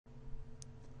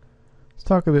Let's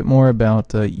talk a bit more about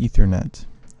Ethernet.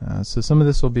 So some of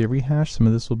this will be a rehash, some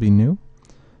of this will be new.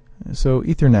 So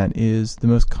Ethernet is the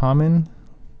most common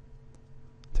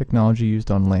technology used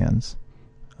on LANs.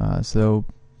 So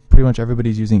pretty much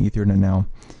everybody's using Ethernet now.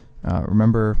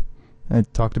 Remember, I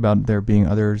talked about there being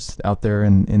others out there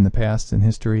in the past in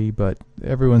history, but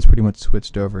everyone's pretty much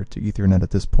switched over to Ethernet at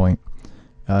this point.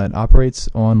 It operates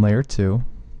on layer 2.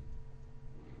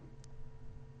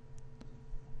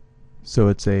 So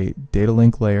it's a data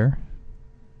link layer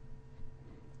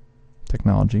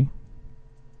technology.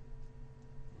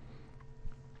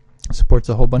 Supports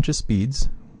a whole bunch of speeds.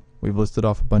 We've listed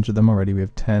off a bunch of them already. We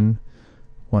have 10,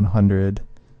 100,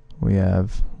 we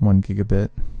have 1 gigabit.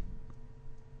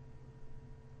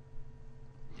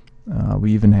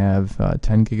 We even have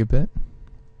 10 gigabit.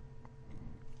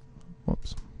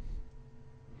 Whoops.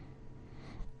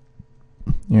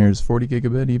 Here's 40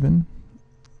 gigabit even.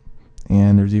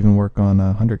 And there's even work on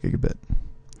 100 gigabit.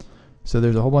 So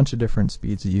there's a whole bunch of different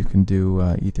speeds that you can do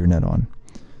Ethernet on.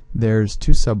 There's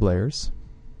 2 sublayers.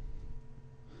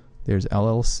 There's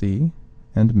LLC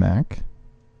and MAC.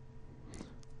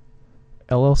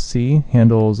 LLC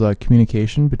handles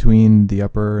communication between the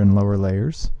upper and lower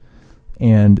layers,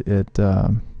 and it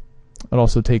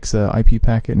also takes an IP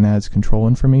packet and adds control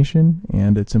information,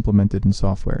 and it's implemented in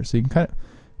software. So you can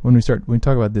when we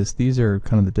talk about this, these are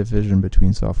kind of the division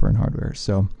between software and hardware.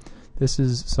 So this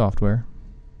is software,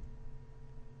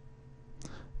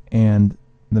 and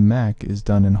the MAC is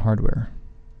done in hardware.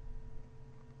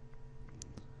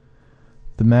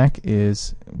 The MAC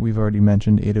is, we've already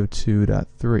mentioned,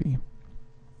 802.3.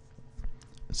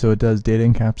 So it does data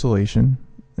encapsulation,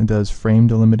 it does frame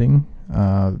delimiting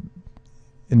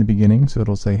in the beginning, so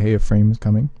it'll say, hey, a frame is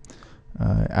coming.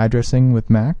 Addressing with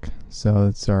MAC, so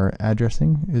it's our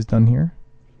addressing is done here.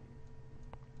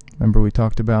 Remember we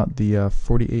talked about the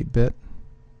 48-bit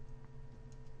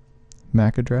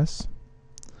MAC address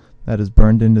that is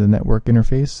burned into the network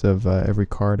interface of every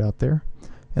card out there.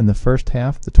 And the first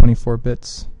half, the 24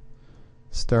 bits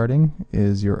starting,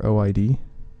 is your OID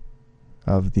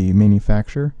of the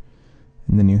manufacturer,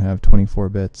 and then you have 24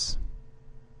 bits,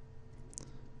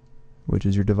 which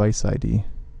is your device ID,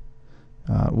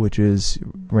 which is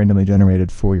randomly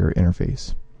generated for your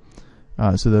interface.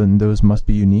 So then those must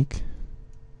be unique.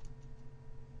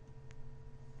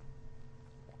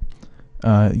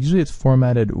 Usually it's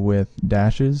formatted with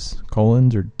dashes,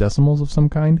 colons, or decimals of some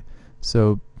kind.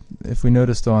 So if we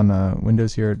noticed on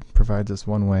Windows here, it provides us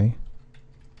one way.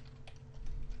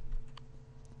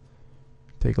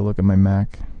 Take a look at my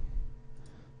Mac.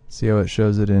 See how it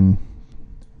shows it in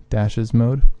dashes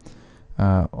mode.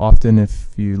 Often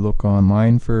if you look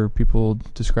online for people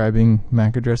describing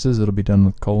MAC addresses, it'll be done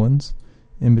with colons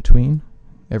in between,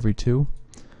 every 2.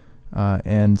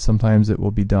 And sometimes it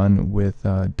will be done with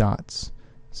dots.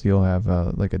 So you'll have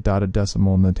like a dotted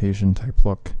decimal notation type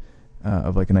look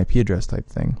of like an IP address type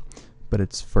thing, but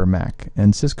it's for Mac,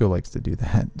 and Cisco likes to do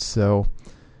that. So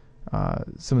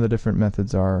some of the different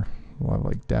methods are, well,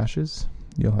 like dashes,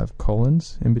 you'll have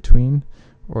colons in between,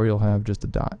 or you'll have just a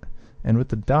dot. And with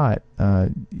the dot,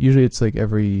 usually it's like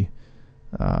every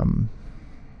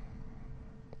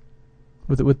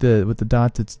with the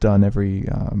dots, it's done every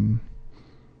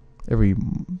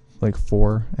like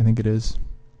 4, I think it is,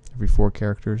 every 4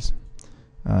 characters.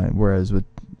 Whereas with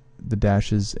the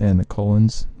dashes and the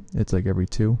colons, it's like every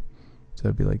 2. So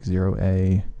it'd be like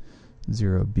 0A,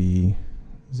 0B,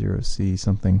 0C,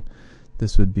 something.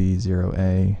 This would be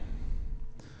 0A,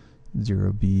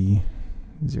 0B,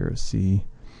 0C,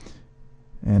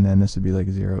 and then this would be like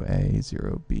 0A,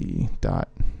 0B, dot,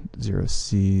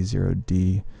 0C,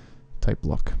 0D type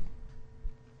look.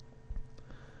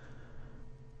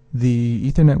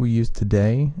 The Ethernet we use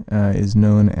today is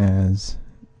known as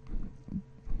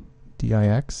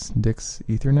DIX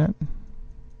Ethernet.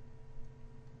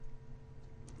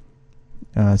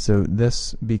 So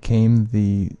this became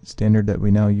the standard that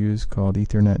we now use, called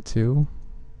Ethernet 2,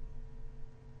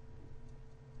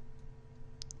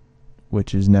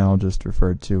 which is now just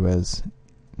referred to as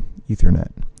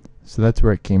Ethernet. So that's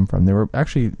where it came from. There were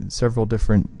actually several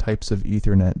different types of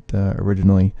Ethernet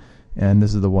originally, and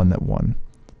this is the one that won.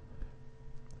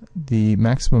 The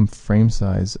maximum frame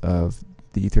size of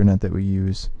the Ethernet that we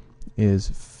use is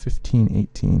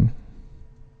 1518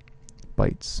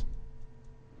 bytes.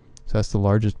 So that's the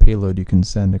largest payload you can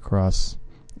send across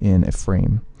in a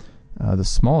frame. The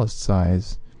smallest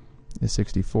size is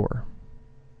 64.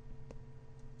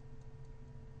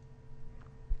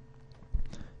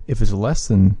 If it's less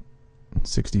than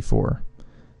 64,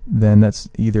 then that's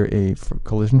either a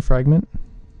collision fragment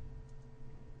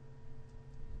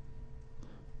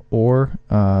or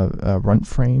a runt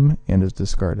frame and is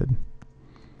discarded.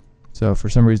 So for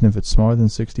some reason, if it's smaller than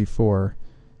 64,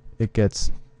 it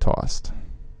gets tossed.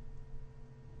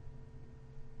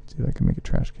 Let's see if I can make a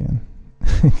trash can.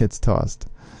 It gets tossed.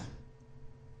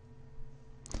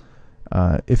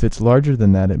 If it's larger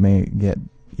than that, it may get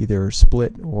either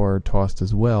split or tossed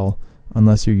as well,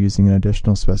 unless you're using an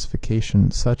additional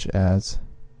specification such as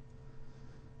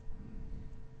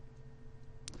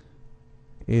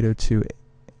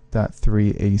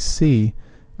 802.3ac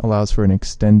allows for an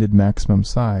extended maximum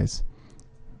size,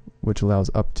 which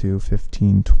allows up to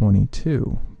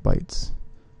 1522 bytes,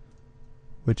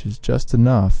 which is just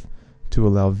enough to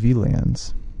allow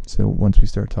VLANs. So once we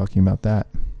start talking about that,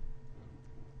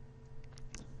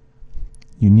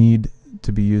 you need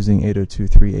to be using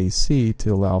 802.3ac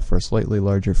to allow for a slightly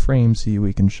larger frame so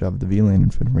we can shove the VLAN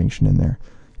information in there.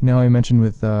 You know, I mentioned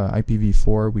with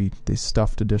IPv4 they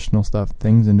stuffed additional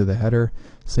things into the header.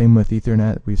 Same with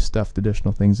Ethernet, we've stuffed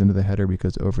additional things into the header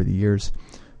because over the years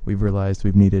we've realized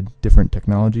we've needed different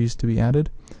technologies to be added.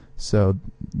 So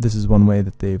this is one way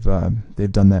that they've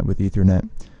done that with Ethernet.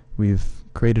 We've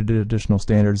created additional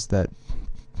standards that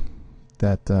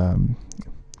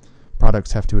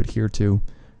products have to adhere to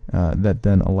that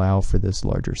then allow for this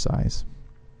larger size.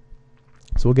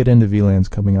 So we'll get into VLANs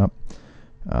coming up.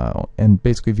 And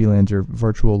basically VLANs are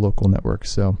virtual local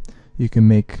networks, so you can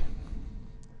make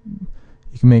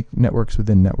networks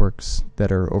within networks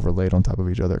that are overlaid on top of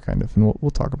each other, kind of, and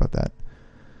we'll talk about that.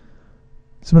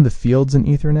 Some of the fields in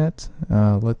Ethernet,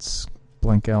 let's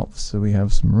blank out so we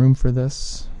have some room for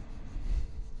this.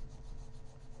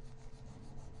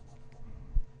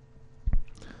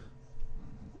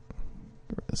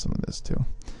 Get rid of some of this too.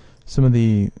 Some of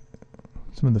the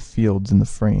fields in the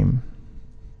frame.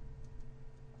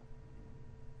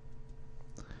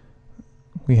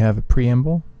 We have a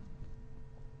preamble.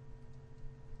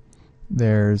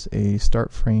 There's a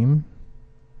start frame,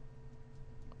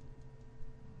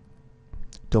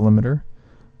 delimiter.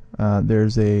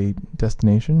 There's a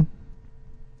destination,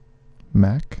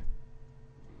 MAC.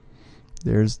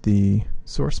 There's the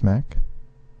source MAC.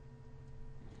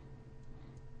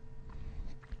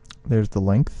 There's the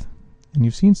length. And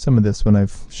you've seen some of this when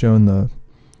I've shown the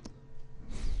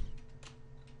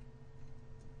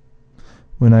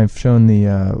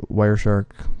Wireshark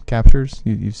captures.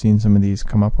 You've seen some of these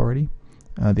come up already.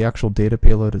 The actual data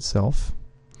payload itself,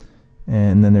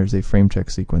 and then there's a frame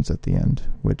check sequence at the end,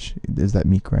 which is that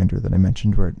meat grinder that I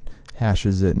mentioned where it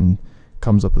hashes it and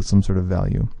comes up with some sort of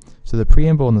value. So the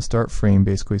preamble and the start frame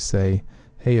basically say,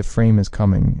 hey, a frame is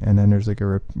coming, and then there's like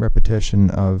a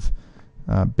repetition of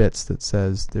bits that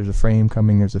says there's a frame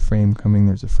coming, there's a frame coming,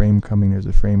 there's a frame coming, there's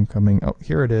a frame coming. Oh,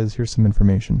 here it is, here's some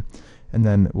information. And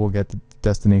then we'll get the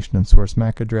destination and source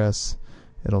MAC address.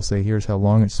 It'll say here's how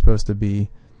long it's supposed to be.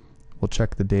 We'll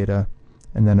check the data,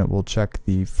 and then it will check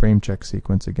the frame check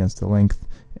sequence against the length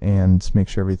and make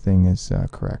sure everything is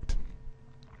correct.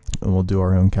 And we'll do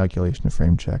our own calculation of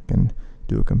frame check and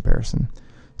do a comparison.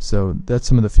 So that's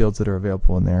some of the fields that are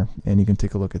available in there, and you can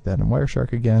take a look at that in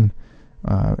Wireshark again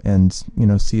and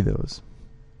see those.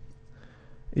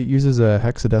 It uses a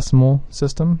hexadecimal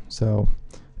system, so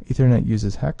Ethernet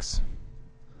uses hex,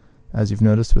 as you've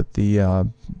noticed with the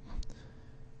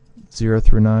 0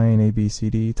 through 9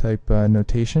 ABCD type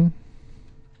notation.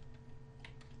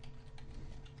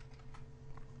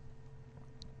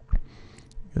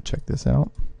 Go check this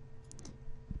out.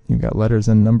 You've got letters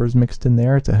and numbers mixed in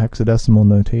there. It's a hexadecimal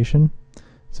notation,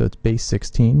 so it's base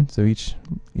 16. So each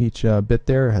bit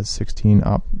there has 16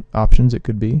 options it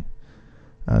could be.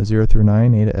 0 through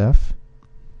 9, A to F.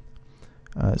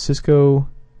 Cisco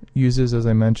uses, as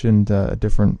I mentioned, a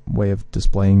different way of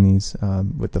displaying these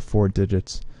with the 4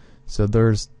 digits. So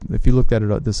if you looked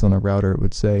at this on a router, it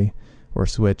would say, or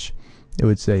switch, it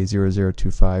would say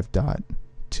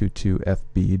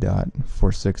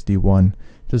 0025.22FB.46D1.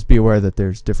 Just be aware that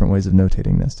there's different ways of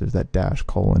notating this. There's that dash,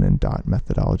 colon, and dot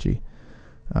methodology.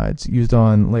 It's used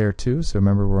on layer 2, so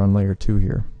remember we're on layer 2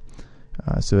 here.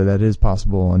 So that is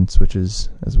possible on switches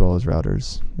as well as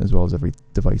routers, as well as every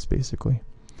device basically.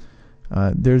 You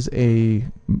can do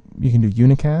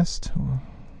unicast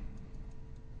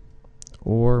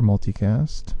or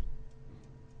multicast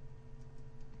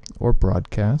or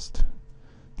broadcast.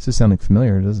 This is sounding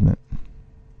familiar, doesn't it?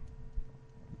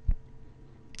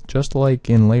 Just like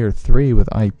in layer 3 with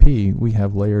IP, we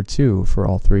have layer 2 for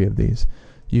all 3 of these.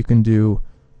 You can do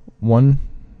one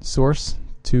source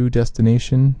to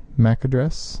destination MAC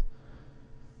address.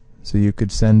 So you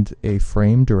could send a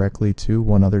frame directly to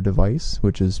one other device,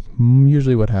 which is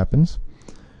usually what happens.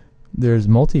 There's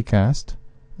multicast,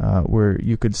 where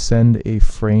you could send a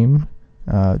frame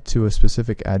to a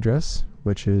specific address,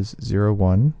 which is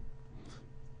 0100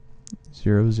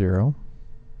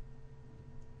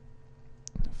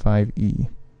 5E.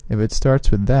 If it starts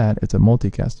with that, it's a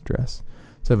multicast address.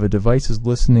 So if a device is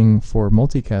listening for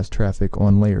multicast traffic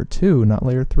on layer 2, not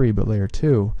layer 3, but layer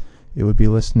 2, it would be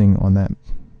listening on that,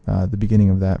 the beginning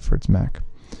of that for its MAC.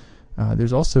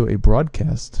 There's also a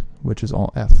broadcast, which is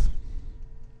all F,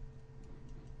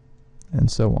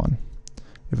 and so on.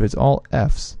 If it's all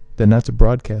Fs, then that's a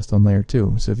broadcast on layer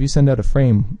 2. So if you send out a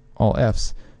frame all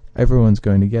Fs, everyone's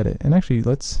going to get it. And actually,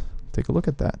 let's take a look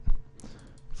at that.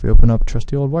 If we open up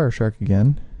trusty old Wireshark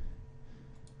again,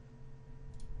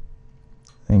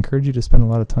 I encourage you to spend a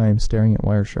lot of time staring at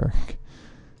Wireshark.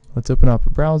 Let's open up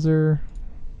a browser.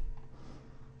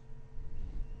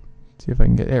 See if I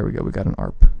can get, there we go, we got an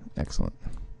ARP. Excellent.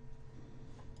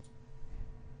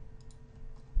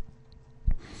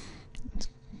 Let's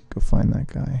go find that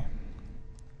guy.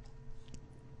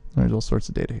 There's all sorts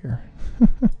of data here.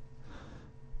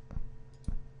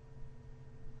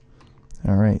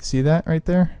 Alright, see that right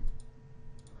there?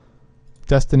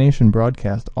 Destination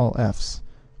broadcast, all Fs.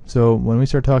 So when we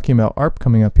start talking about ARP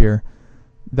coming up here,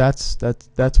 that's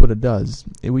what it does.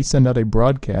 We send out a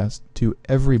broadcast to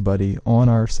everybody on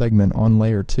our segment on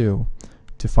layer 2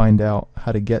 to find out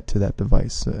how to get to that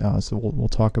device. So we'll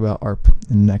talk about ARP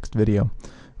in the next video.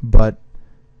 But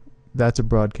that's a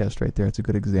broadcast right there. It's a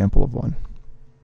good example of one.